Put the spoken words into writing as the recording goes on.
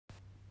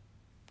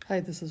Hi,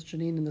 this is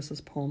Janine, and this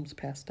is Poems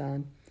Passed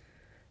On.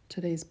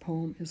 Today's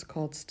poem is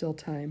called Still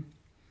Time.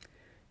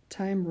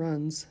 Time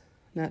runs,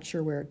 not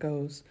sure where it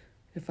goes.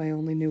 If I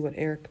only knew what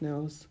Eric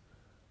knows.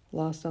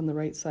 Lost on the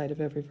right side of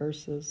every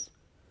verses.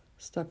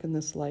 Stuck in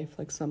this life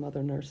like some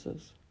other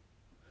nurses.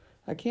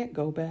 I can't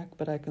go back,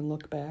 but I can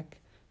look back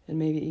and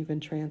maybe even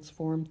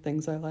transform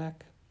things I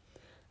lack.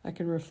 I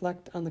can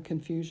reflect on the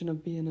confusion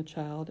of being a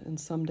child, and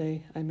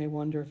someday I may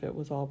wonder if it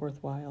was all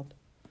worthwhile.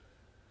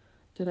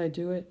 Did I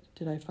do it?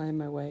 Did I find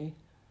my way?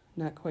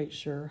 Not quite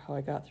sure how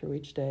I got through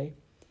each day.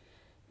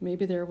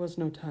 Maybe there was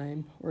no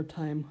time, or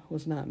time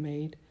was not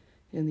made.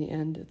 In the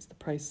end, it's the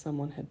price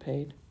someone had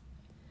paid.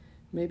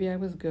 Maybe I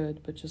was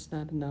good, but just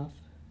not enough,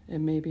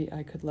 and maybe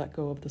I could let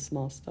go of the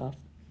small stuff.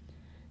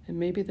 And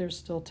maybe there's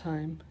still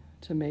time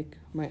to make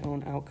my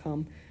own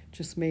outcome.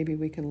 Just maybe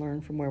we can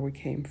learn from where we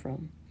came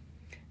from.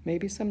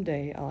 Maybe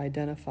someday I'll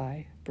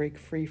identify, break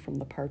free from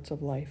the parts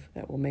of life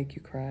that will make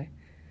you cry.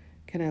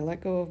 Can I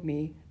let go of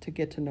me to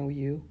get to know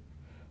you?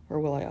 Or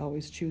will I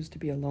always choose to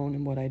be alone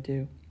in what I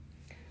do?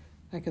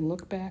 I can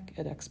look back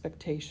at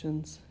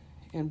expectations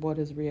and what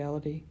is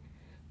reality,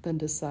 then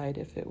decide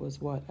if it was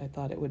what I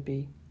thought it would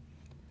be.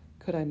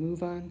 Could I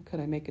move on? Could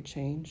I make a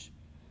change?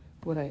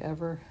 Would I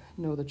ever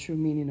know the true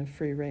meaning of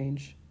free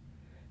range?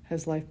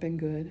 Has life been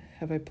good?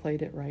 Have I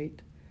played it right?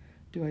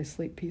 Do I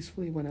sleep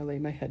peacefully when I lay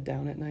my head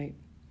down at night?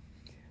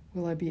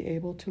 Will I be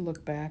able to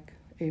look back,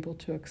 able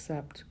to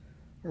accept,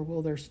 or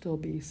will there still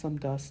be some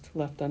dust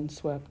left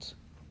unswept?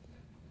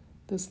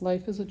 This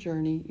life is a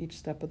journey each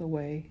step of the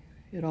way.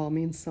 It all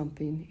means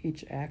something,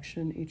 each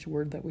action, each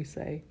word that we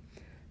say.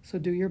 So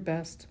do your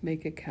best,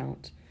 make it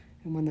count,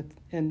 and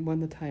when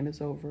the time is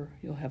over,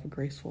 you'll have a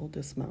graceful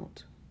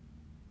dismount.